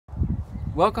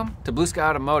Welcome to Blue Sky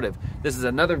Automotive. This is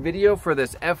another video for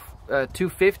this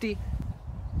F250.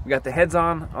 We got the heads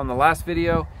on the last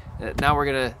video. Now we're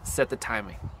gonna set the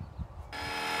timing.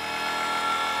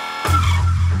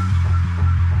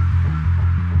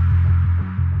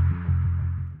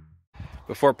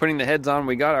 Before putting the heads on,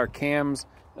 we got our cams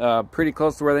pretty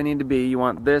close to where they need to be. You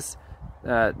want this,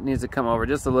 needs to come over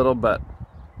just a little, but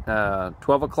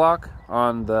 12 o'clock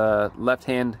on the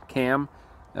left-hand cam,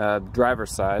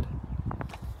 driver's side,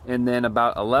 and then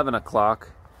about 11 o'clock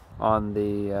on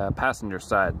the passenger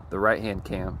side, the right-hand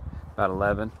cam, about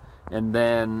 11. And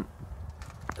then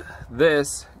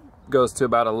this goes to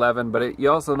about 11, but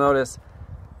you also notice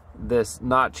this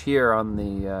notch here on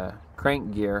the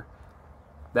crank gear.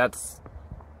 That's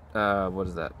what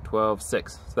is that, 12,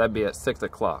 6, so that'd be at 6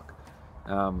 o'clock.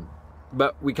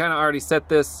 But we kind of already set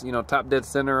this, you know, top dead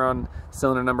center on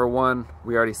cylinder number 1.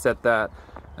 We already set that,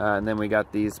 and then we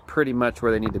got these pretty much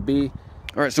where they need to be.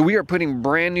 All right, so we are putting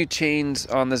brand new chains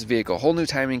on this vehicle, whole new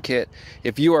timing kit.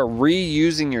 If you are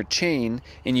reusing your chain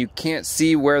and you can't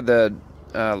see where the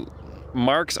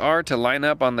marks are to line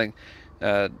up on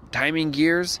the timing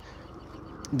gears,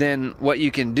 then what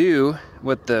you can do,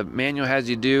 what the manual has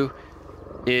you do,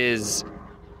 is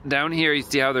down here you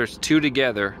see how there's 2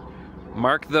 together.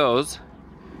 Mark those,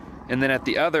 and then at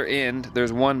the other end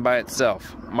there's 1 by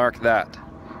itself. Mark that.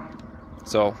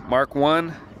 So mark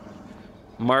 1,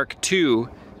 mark 2,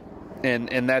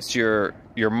 and that's your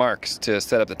marks to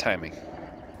set up the timing.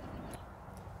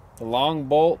 The long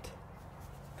bolt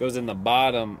goes in the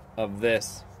bottom of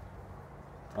this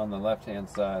on the left hand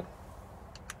side.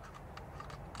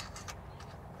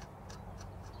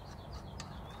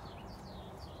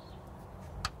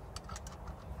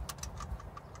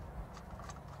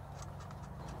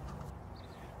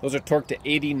 Those are torqued to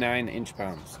 89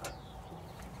 inch-pounds. So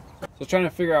I was trying to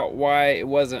figure out why it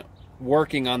wasn't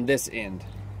working on this end.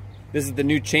 This is the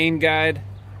new chain guide.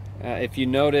 If you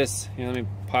notice, here, let me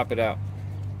pop it out.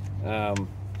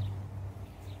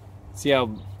 See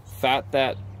how fat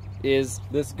that is?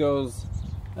 This goes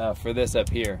for this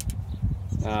up here.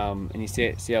 And you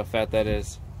see how fat that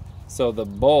is? So the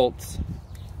bolts,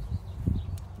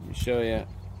 let me show you,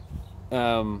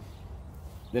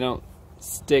 they don't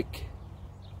stick.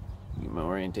 My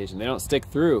orientation, they don't stick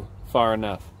through far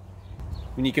enough.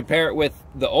 When you compare it with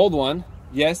the old one,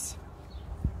 yes,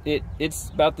 it's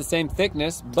about the same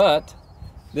thickness, but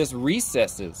this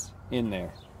recesses in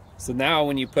there. So now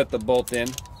when you put the bolt in,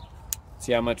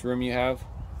 see how much room you have?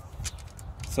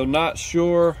 So not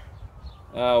sure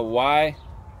why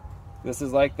this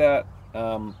is like that.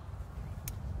 The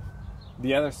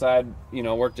other side, you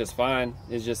know, worked just fine.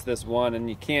 It's just this one, and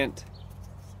you can't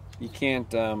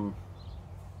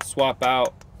swap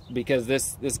out because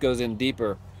this goes in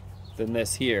deeper than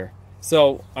this here.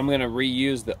 So I'm gonna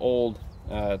reuse the old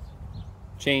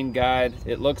chain guide.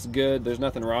 It looks good, there's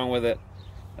nothing wrong with it.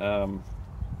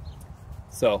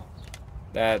 So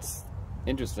that's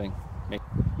interesting.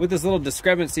 With this little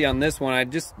discrepancy on this one, I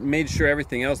just made sure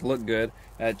everything else looked good.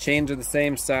 Chains are the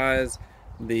same size,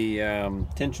 the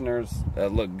tensioners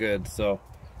look good, so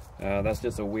that's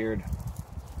just a weird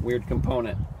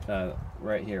component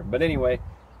right here. But anyway,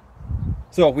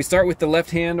 so we start with the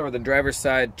left hand or the driver's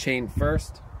side chain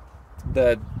first.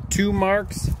 The 2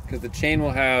 marks, because the chain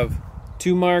will have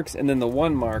 2 marks and then the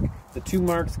 1 mark. The 2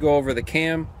 marks go over the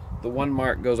cam, the 1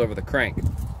 mark goes over the crank.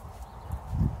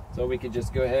 So we could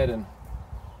just go ahead and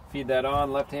feed that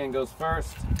on. Left hand goes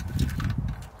first.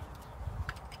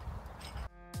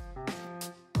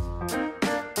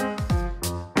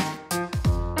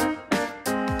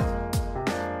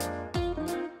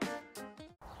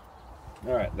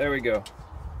 All right, there we go.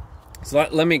 So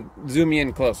let me zoom you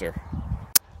in closer.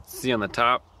 See on the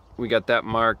top, we got that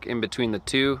mark in between the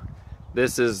 2.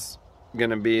 This is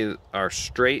gonna be our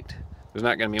straight. There's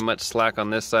not gonna be much slack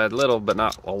on this side, little, but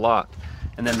not a lot.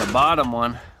 And then the bottom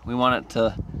one, we want it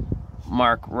to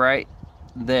mark right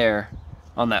there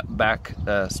on that back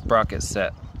sprocket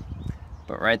set,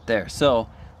 but right there. So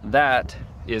that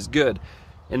is good.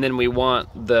 And then we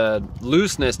want the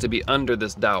looseness to be under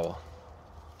this dowel.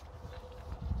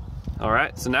 All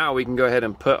right, so now we can go ahead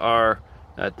and put our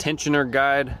tensioner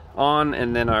guide on,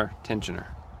 and then our tensioner.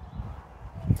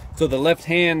 So the left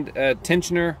hand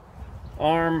tensioner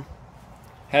arm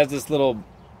has this little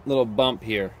bump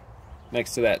here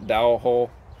next to that dowel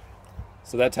hole.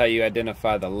 So that's how you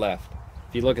identify the left.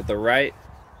 If you look at the right,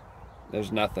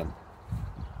 there's nothing.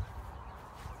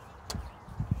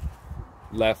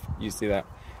 Left, you see that.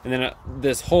 And then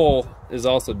this hole is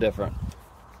also different.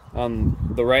 On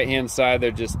the right hand side,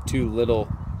 they're just 2 little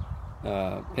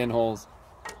pinholes.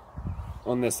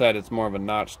 On this side, it's more of a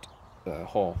notched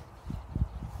hole.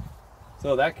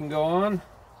 So that can go on.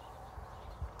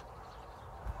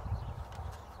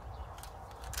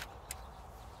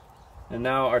 And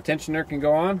now our tensioner can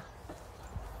go on.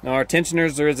 Now our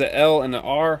tensioners, there is an L and an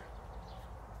R.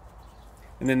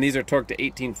 And then these are torqued to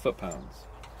 18 foot-pounds.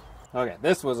 Okay,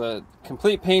 this was a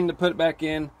complete pain to put back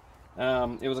in.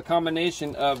 It was a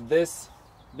combination of this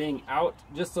being out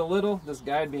just a little, this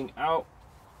guide being out,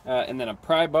 and then a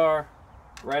pry bar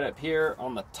right up here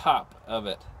on the top of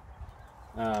it.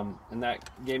 And that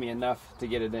gave me enough to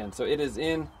get it in. So it is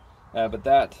in, but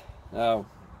that was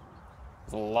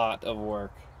a lot of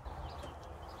work.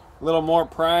 A little more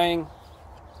prying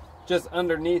just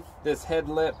underneath this head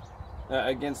lip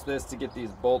against this to get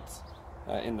these bolts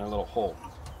in their little hole.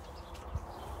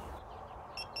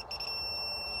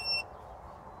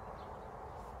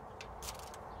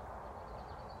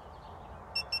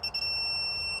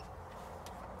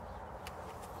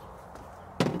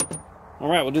 All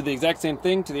right, we'll do the exact same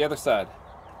thing to the other side.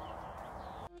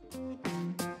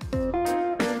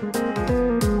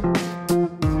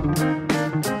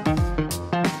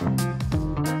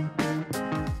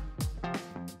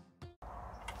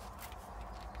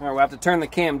 All right, we'll have to turn the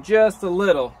cam just a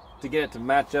little to get it to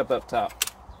match up top.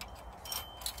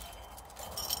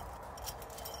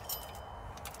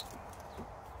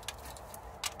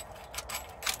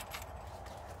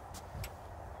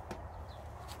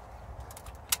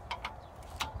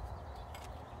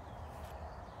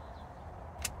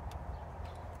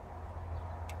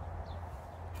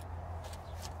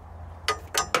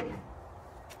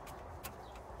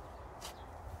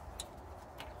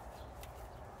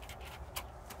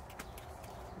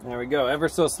 There we go. Ever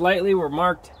so slightly, we're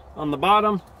marked on the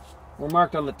bottom, we're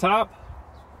marked on the top.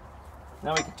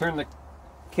 Now we can turn the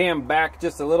cam back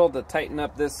just a little to tighten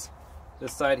up this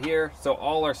side here, so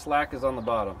all our slack is on the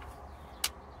bottom.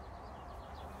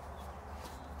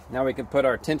 Now we can put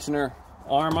our tensioner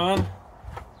arm on.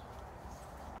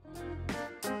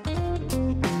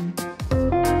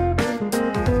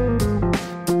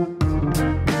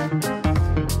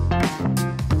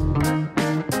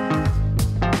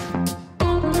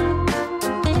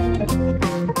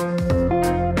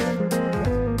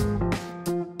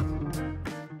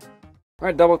 All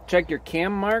right, double check your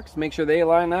cam marks, make sure they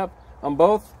line up on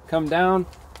both. Come down,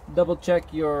 double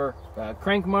check your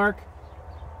crank mark.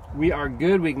 We are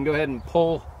good. We can go ahead and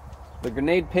pull the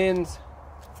grenade pins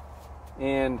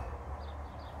and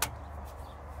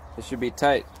it should be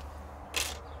tight.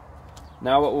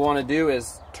 Now what we want to do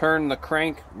is turn the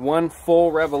crank one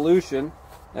full revolution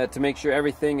to make sure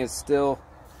everything is still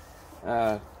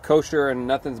kosher and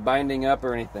nothing's binding up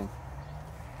or anything.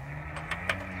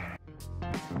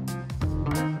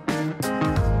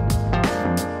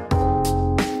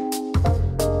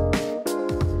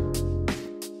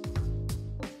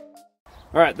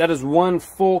 All right, that is one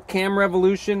full cam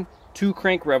revolution, 2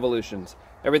 crank revolutions.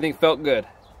 Everything felt good.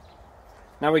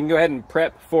 Now we can go ahead and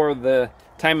prep for the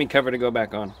timing cover to go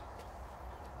back on.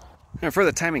 Now for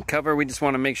the timing cover, we just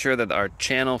want to make sure that our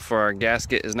channel for our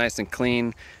gasket is nice and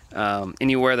clean.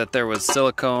 Anywhere that there was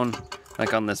silicone,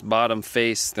 like on this bottom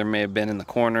face, there may have been in the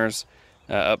corners.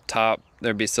 Up top,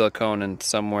 there'd be silicone, and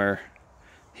somewhere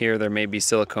here there may be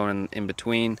silicone in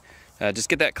between. Just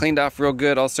get that cleaned off real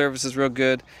good, all surfaces real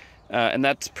good. And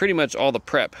that's pretty much all the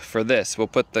prep for this. We'll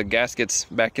put the gaskets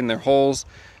back in their holes.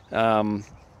 And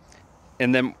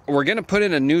then we're gonna put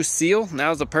in a new seal.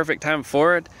 Now's the perfect time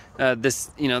for it. This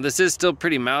is still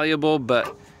pretty malleable,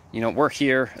 but we're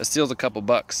here. A seal's a couple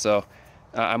bucks, so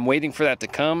I'm waiting for that to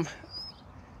come.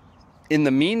 In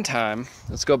the meantime,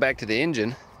 let's go back to the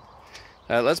engine.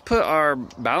 Let's put our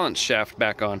balance shaft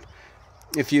back on.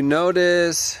 If you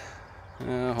notice,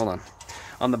 hold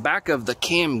on the back of the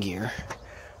cam gear.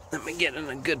 Let me get in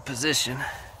a good position.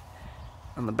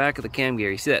 On the back of the cam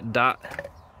gear, you see that dot?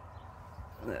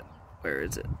 Where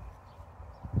is it?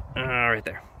 Right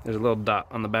there. There's a little dot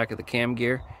on the back of the cam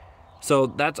gear. So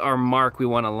that's our mark we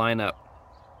want to line up.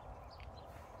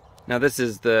 Now this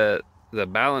is the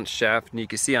balance shaft, and you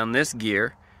can see on this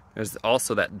gear, there's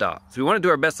also that dot. So we want to do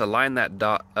our best to line that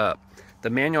dot up. The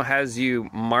manual has you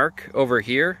mark over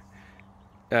here,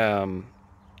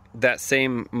 that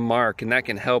same mark, and that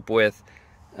can help with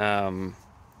kind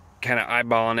of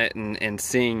eyeballing it and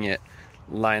seeing it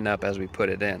line up as we put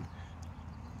it in.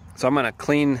 So I'm going to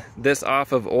clean this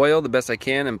off of oil the best I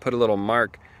can and put a little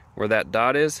mark where that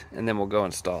dot is, and then we'll go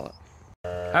install it.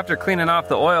 After cleaning off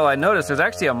the oil, I noticed there's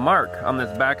actually a mark on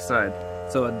this back side.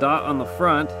 So a dot on the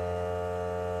front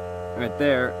right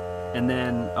there, and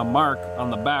then a mark on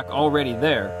the back already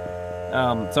there.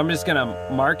 So I'm just going to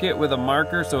mark it with a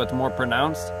marker so it's more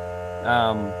pronounced.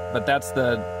 But that's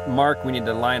the mark we need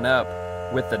to line up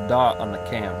with the dot on the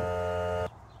cam.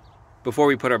 before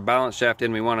we put our balance shaft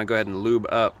in, we want to go ahead and lube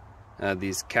up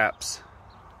these caps.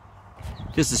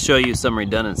 Just to show you some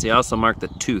redundancy, I also marked the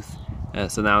tooth,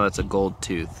 so now that's a gold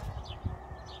tooth.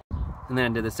 And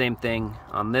then I did the same thing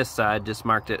on this side, just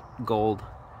marked it gold.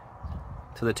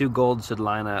 So the two golds should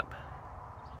line up.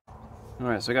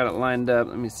 Alright, so I got it lined up.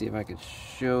 Let me see if I can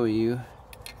show you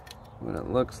what it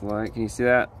looks like. Can you see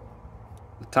that?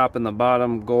 The top and the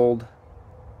bottom gold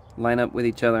line up with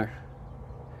each other.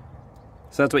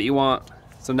 So that's what you want.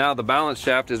 So now the balance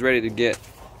shaft is ready to get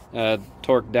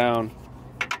torqued down.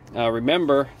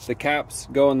 Remember, the caps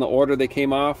go in the order they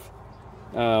came off.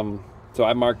 So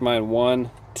I marked mine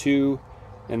 1, 2,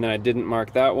 and then I didn't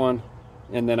mark that one,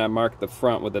 and then I marked the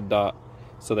front with a dot,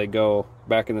 so they go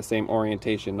back in the same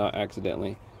orientation, not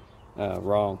accidentally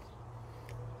wrong.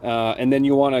 And then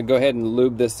you want to go ahead and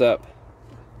lube this up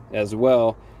as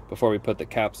well before we put the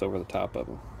caps over the top of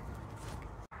them.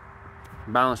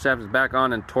 Balance shaft is back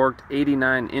on and torqued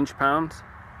 89 inch-pounds.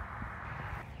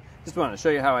 Just wanted to show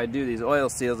you how I do these oil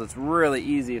seals. It's really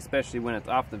easy, especially when it's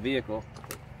off the vehicle.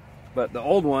 But the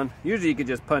old one, usually you could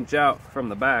just punch out from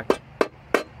the back.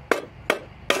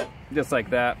 Just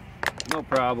like that, no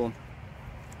problem.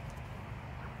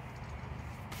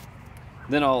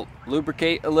 Then I'll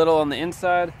lubricate a little on the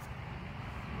inside.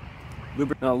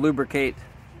 I'll lubricate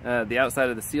the outside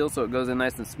of the seal so it goes in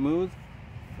nice and smooth.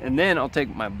 And then I'll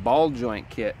take my ball joint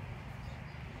kit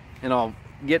and I'll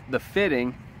get the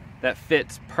fitting that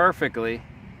fits perfectly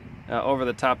over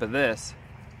the top of this.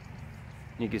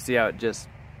 You can see how it just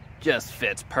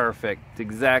fits perfect. It's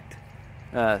exact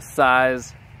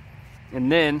size.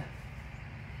 And then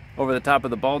over the top of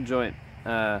the ball joint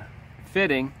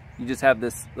fitting, you just have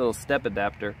this little step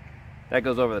adapter that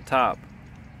goes over the top.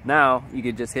 Now you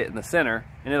could just hit in the center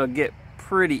and it'll get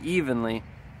pretty evenly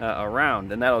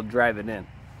around, and that'll drive it in.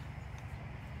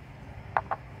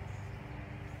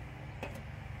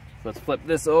 So let's flip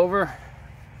this over.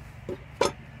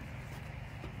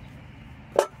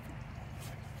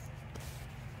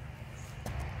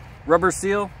 Rubber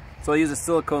seal, so I use a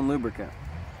silicone lubricant.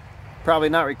 Probably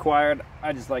not required,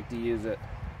 I just like to use it.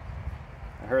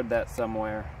 I heard that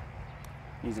somewhere.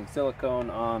 Using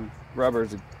silicone on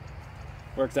rubbers, it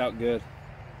works out good.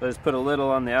 So I just put a little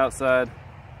on the outside.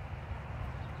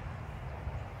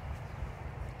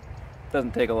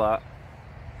 Doesn't take a lot.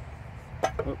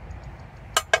 Oop.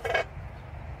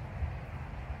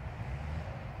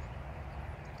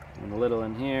 And a little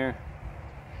in here.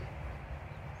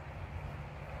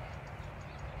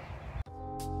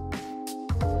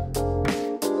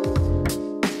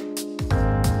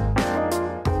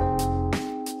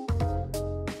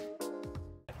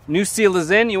 New seal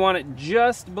is in. You want it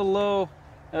just below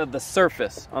the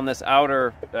surface on this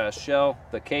outer shell,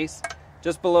 the case,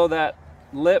 just below that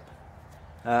lip,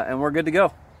 and we're good to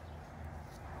go.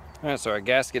 All right, so our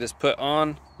gasket is put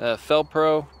on.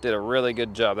 Felpro did a really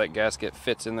good job. That gasket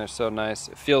fits in there so nice.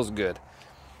 It feels good.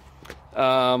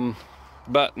 But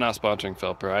not sponsoring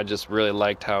Felpro. I just really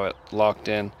liked how it locked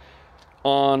in.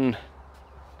 On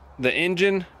the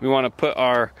engine, we want to put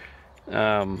our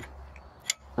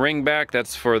ring back.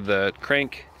 That's for the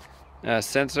crank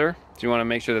sensor. So you want to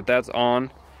make sure that that's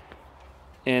on.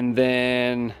 And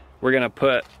then we're going to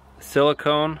put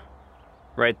silicone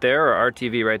right there, or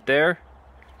RTV right there.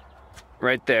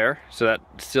 Right there, so that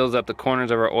seals up the corners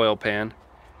of our oil pan.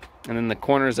 And then the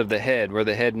corners of the head, where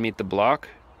the head meet the block,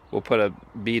 we'll put a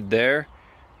bead there,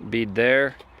 bead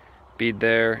there, bead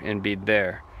there, and bead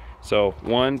there. So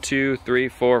 1, 2, 3,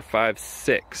 4, 5,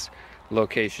 6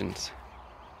 locations.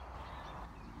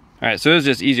 Alright, so it was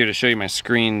just easier to show you my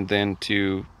screen than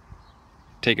to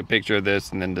take a picture of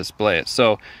this and then display it.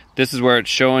 So this is where it's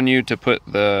showing you to put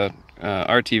the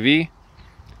RTV.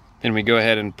 Then we go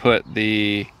ahead and put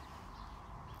the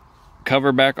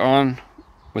cover back on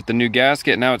with the new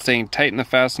gasket. Now it's saying tighten the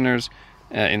fasteners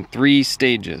in 3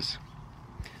 stages.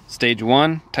 Stage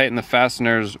 1, tighten the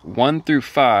fasteners 1 through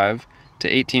 5 to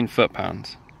 18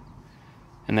 foot-pounds.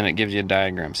 And then it gives you a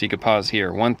diagram. So you could pause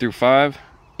here. 1 through 5,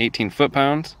 18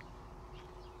 foot-pounds.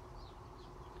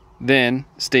 Then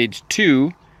stage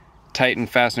 2, tighten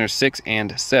fasteners 6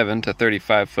 and 7 to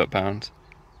 35 foot-pounds.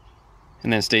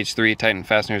 And then stage 3, tighten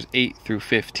fasteners 8 through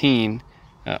 15,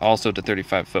 also to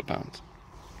 35 foot-pounds.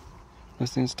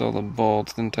 Let's install the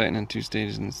bolts, then tighten in 2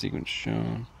 stages in the sequence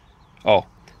shown. Oh,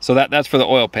 so that's for the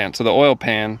oil pan. So the oil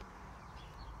pan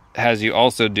has you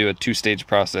also do a 2-stage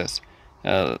process.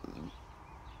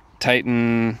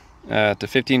 Tighten to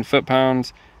 15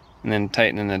 foot-pounds, and then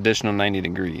tighten an additional 90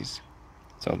 degrees.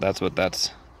 So that's what that's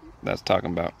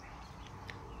talking about.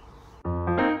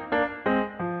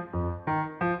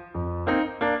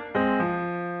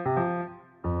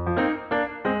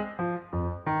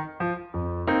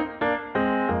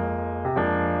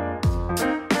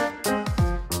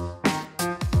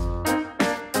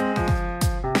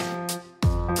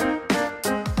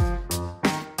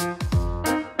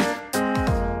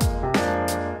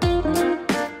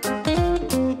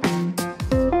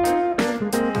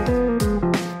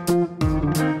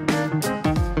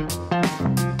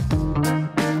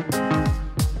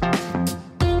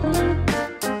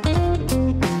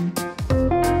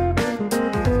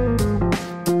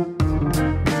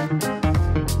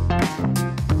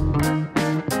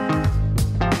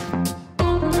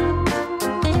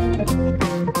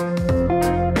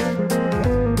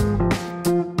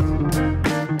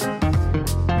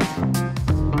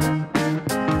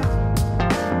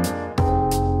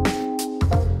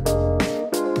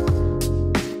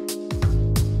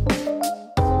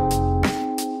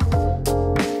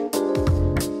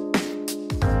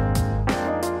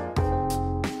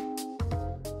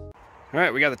 All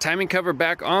right, we got the timing cover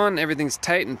back on. Everything's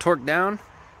tight and torqued down.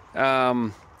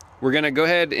 We're gonna go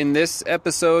ahead in this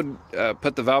episode,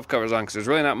 put the valve covers on because there's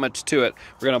really not much to it.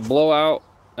 We're gonna blow out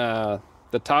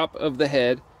the top of the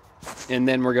head, and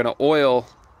then we're gonna oil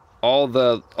all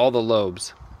the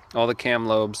lobes, all the cam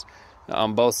lobes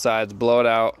on both sides, blow it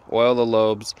out, oil the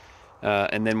lobes,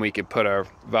 and then we could put our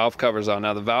valve covers on.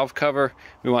 Now the valve cover,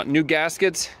 we want new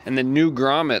gaskets and then new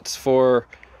grommets for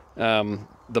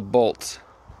the bolts.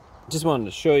 Just wanted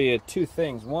to show you two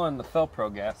things. One, the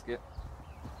Felpro gasket.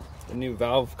 The new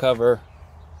valve cover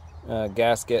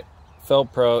gasket.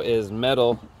 Felpro is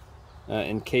metal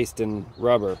encased in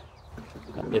rubber.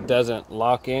 It doesn't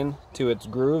lock in to its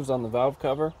grooves on the valve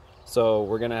cover, so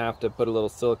we're gonna have to put a little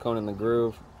silicone in the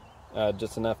groove,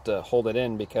 just enough to hold it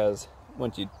in, because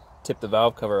once you tip the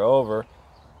valve cover over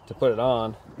to put it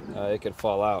on, it could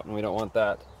fall out, and we don't want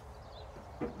that.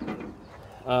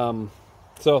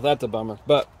 So that's a bummer,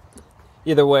 but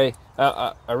either way,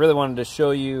 I really wanted to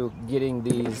show you getting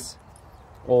these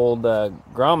old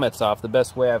grommets off. The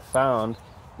best way I've found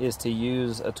is to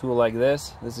use a tool like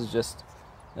this. This is just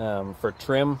for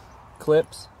trim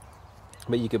clips,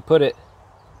 but you could put it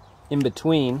in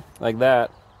between like that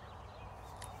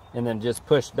and then just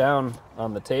push down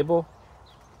on the table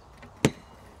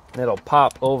and it'll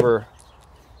pop over.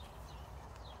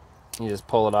 You just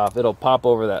pull it off, it'll pop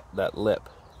over that lip,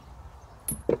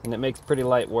 and it makes pretty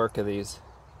light work of these.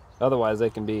 Otherwise they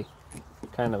can be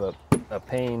kind of a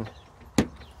pain,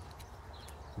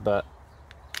 but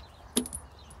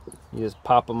you just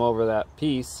pop them over that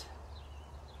piece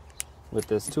with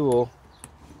this tool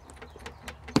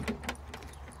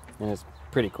and it's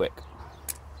pretty quick.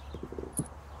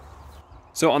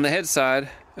 So on the head side,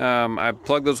 I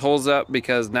plugged those holes up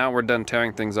because now we're done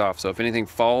tearing things off. So if anything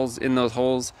falls in those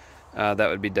holes, that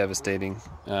would be devastating.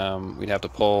 We'd have to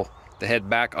pull the head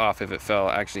back off if it fell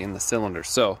actually in the cylinder.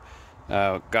 So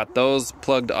got those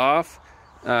plugged off.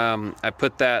 I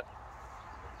put that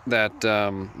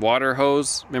water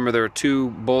hose, remember there were two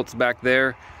bolts back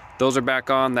there, those are back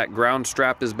on, that ground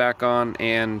strap is back on,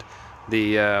 and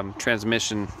the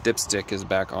transmission dipstick is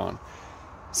back on.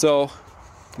 So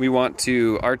we want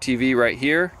to RTV right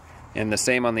here, and the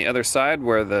same on the other side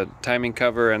where the timing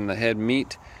cover and the head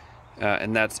meet,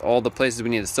 and that's all the places we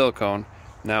need the silicone.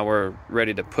 Now we're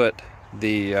ready to put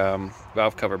the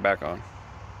valve cover back on.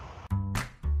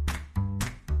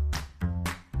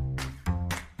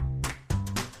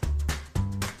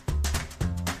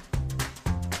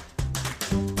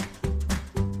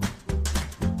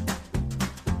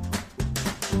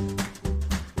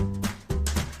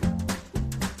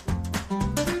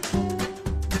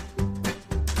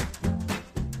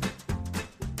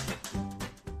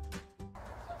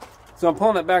 So I'm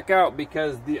pulling it back out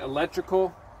because the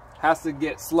electrical has to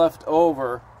get sloughed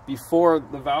over before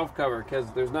the valve cover,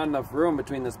 because there's not enough room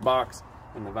between this box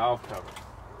and the valve cover.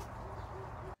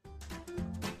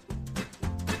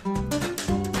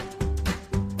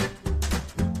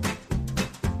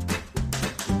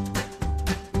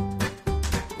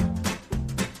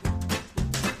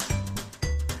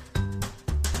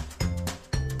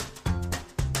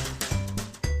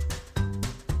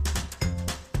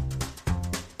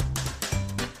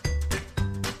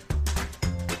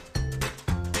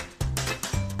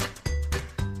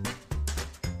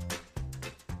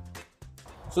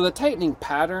 So the tightening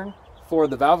pattern for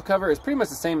the valve cover is pretty much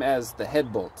the same as the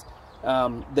head bolts.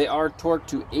 They are torqued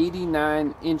to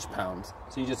 89 inch-pounds.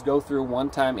 So you just go through one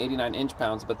time 89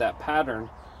 inch-pounds, but that pattern,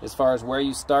 as far as where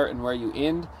you start and where you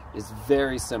end, is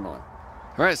very similar.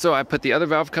 All right, so I put the other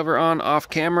valve cover on off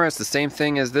camera. It's the same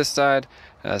thing as this side,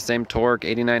 same torque,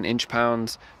 89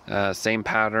 inch-pounds, same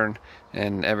pattern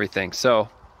and everything. So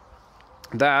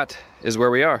that is where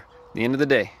we are, the end of the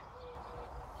day.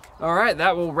 All right,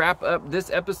 that will wrap up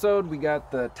this episode. We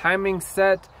got the timing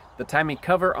set, the timing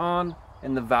cover on,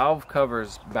 and the valve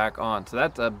covers back on. So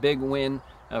that's a big win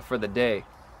for the day.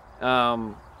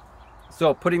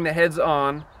 So putting the heads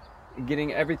on,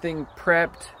 getting everything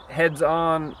prepped, heads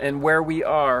on, and where we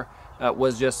are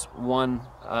was just one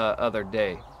other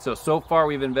day. So far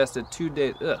we've invested 2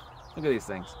 days. Ugh, look at these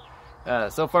things.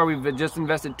 So far we've just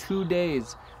invested 2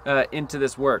 days into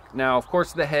this work. Now, of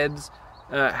course, the heads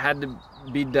had to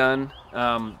be done,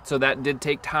 so that did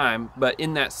take time, but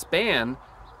in that span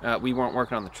we weren't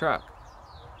working on the truck.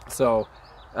 So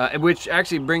which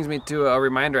actually brings me to a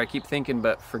reminder I keep thinking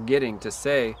but forgetting to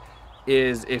say,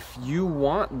 is if you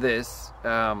want this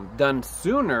done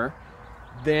sooner,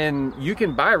 then you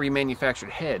can buy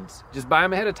remanufactured heads. Just buy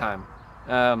them ahead of time.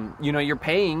 You know, you're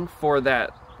paying for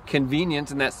that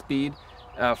convenience and that speed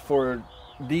for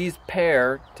these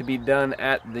pair to be done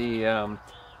at the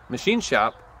machine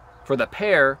shop, for the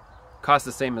pair costs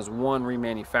the same as one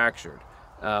remanufactured.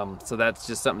 So that's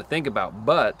just something to think about.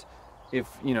 But if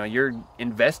you're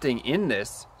investing in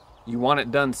this, you want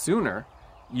it done sooner,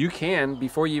 you can,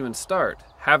 before you even start,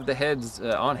 have the heads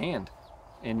on hand,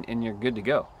 and you're good to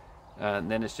go.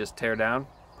 And then it's just tear down,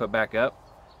 put back up,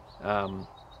 so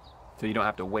you don't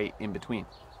have to wait in between.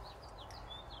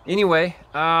 Anyway,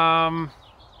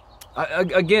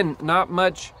 again, not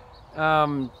much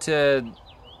not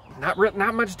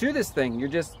much to this thing. You're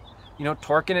just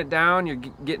torquing it down. You're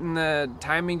getting the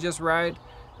timing just right.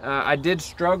 I did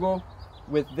struggle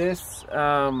with this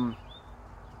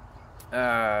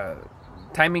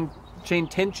timing chain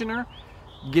tensioner,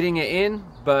 getting it in,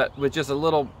 but with just a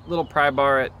little pry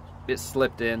bar, it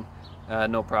slipped in,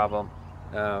 no problem.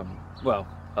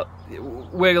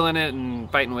 Wiggling it and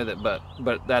fighting with it, but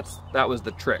that was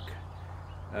the trick.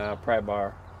 Pry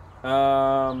bar.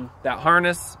 That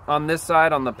harness on this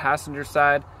side, on the passenger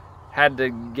side, had to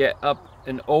get up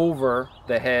and over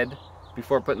the head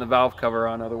before putting the valve cover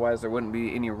on, otherwise there wouldn't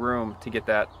be any room to get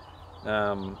that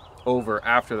over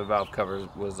after the valve cover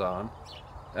was on.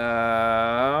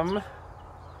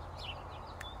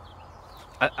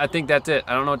 I think that's it.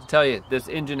 I don't know what to tell you. This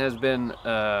engine has been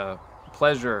a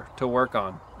pleasure to work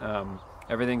on.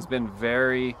 Everything's been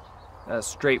very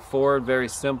straightforward, very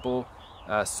simple.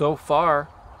 So far,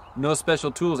 no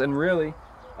special tools, and really,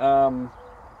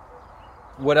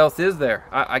 what else is there?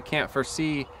 I can't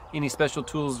foresee any special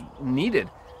tools needed.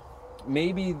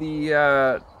 Maybe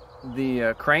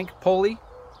the crank pulley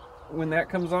when that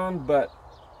comes on, but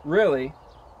really,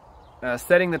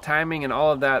 setting the timing and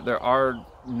all of that, there are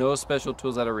no special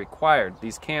tools that are required.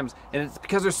 These cams, and it's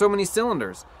because there's so many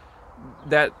cylinders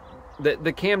that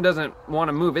the cam doesn't want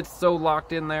to move. It's so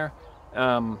locked in there.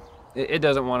 It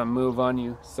doesn't want to move on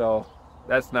you, so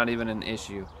that's not even an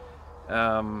issue.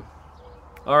 All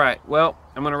right, well,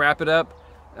 I'm gonna wrap it up,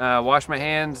 wash my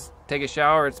hands, take a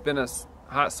shower. It's been a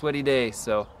hot, sweaty day,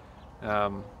 so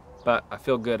but I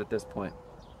feel good at this point.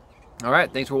 All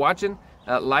right, thanks for watching.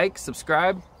 Like,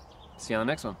 subscribe. See you on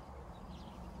the next one.